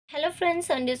Hello friends,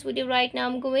 on this video right now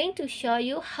I'm going to show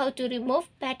you how to remove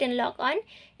pattern lock on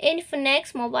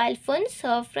Infinix mobile phone.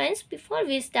 So friends, before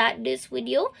we start this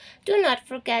video, do not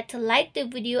forget to like the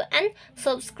video and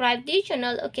subscribe the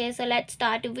channel. Okay, so let's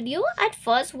start the video. At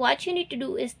first, what you need to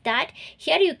do is that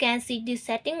here you can see the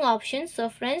setting option. So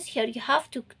friends, here you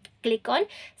have to click on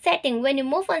setting. When you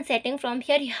move on setting, from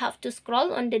here you have to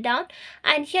scroll on the down,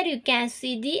 and here you can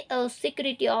see the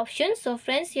security option. So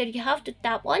friends, here you have to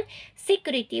tap on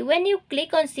security. When you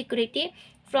click on security,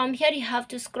 from here you have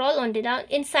to scroll on the down.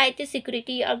 Inside the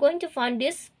security you are going to find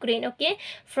this screen. Okay,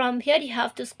 from here you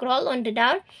have to scroll on the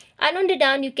down, and on the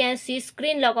down you can see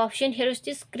screen lock option. Here is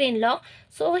the screen lock,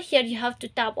 so here you have to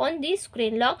tap on the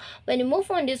screen lock. When you move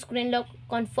on the screen lock,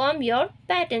 confirm your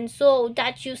pattern, so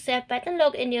that you set pattern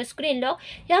lock in your screen lock,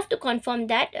 you have to confirm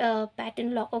that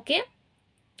pattern lock. Okay,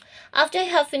 after you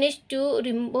have finished to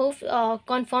remove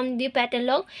confirm the pattern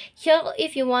lock, here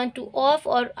if you want to off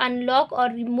or unlock or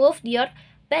remove your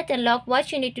pattern lock,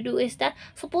 what you need to do is that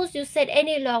suppose you set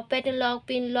any lock, pattern lock,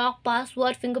 pin lock,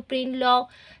 password, fingerprint lock,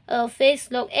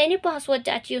 face lock, any password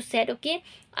that you set. Okay,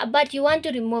 but you want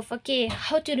to remove. Okay,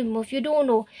 how to remove you don't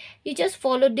know, you just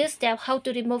follow this step how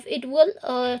to remove. It will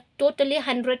totally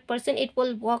 100% it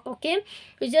will work. Okay,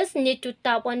 you just need to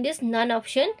tap on this none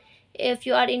option. If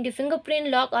you are in the fingerprint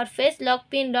lock or face lock,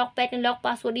 pin lock, pattern lock,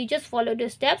 password, you just follow the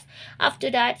steps. After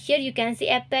that, here you can see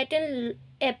a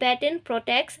pattern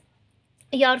protects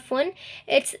your phone.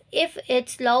 It's if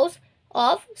it's loss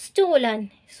of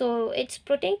stolen, so it's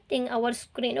protecting our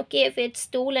screen. Okay, if it's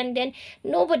stolen, then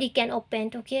nobody can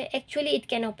open. Okay, actually it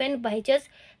can open by just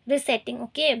resetting.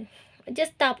 Okay,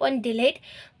 just tap on delete.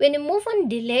 When you move on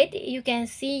delete, you can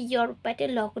see your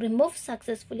pattern lock removed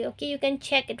successfully. Okay, you can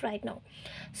check it right now.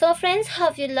 So friends,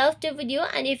 hope you loved the video,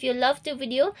 and if you loved the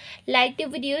video, like the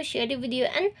video, share the video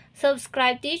and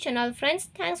subscribe to the channel. Friends,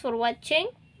 thanks for watching.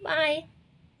 Bye.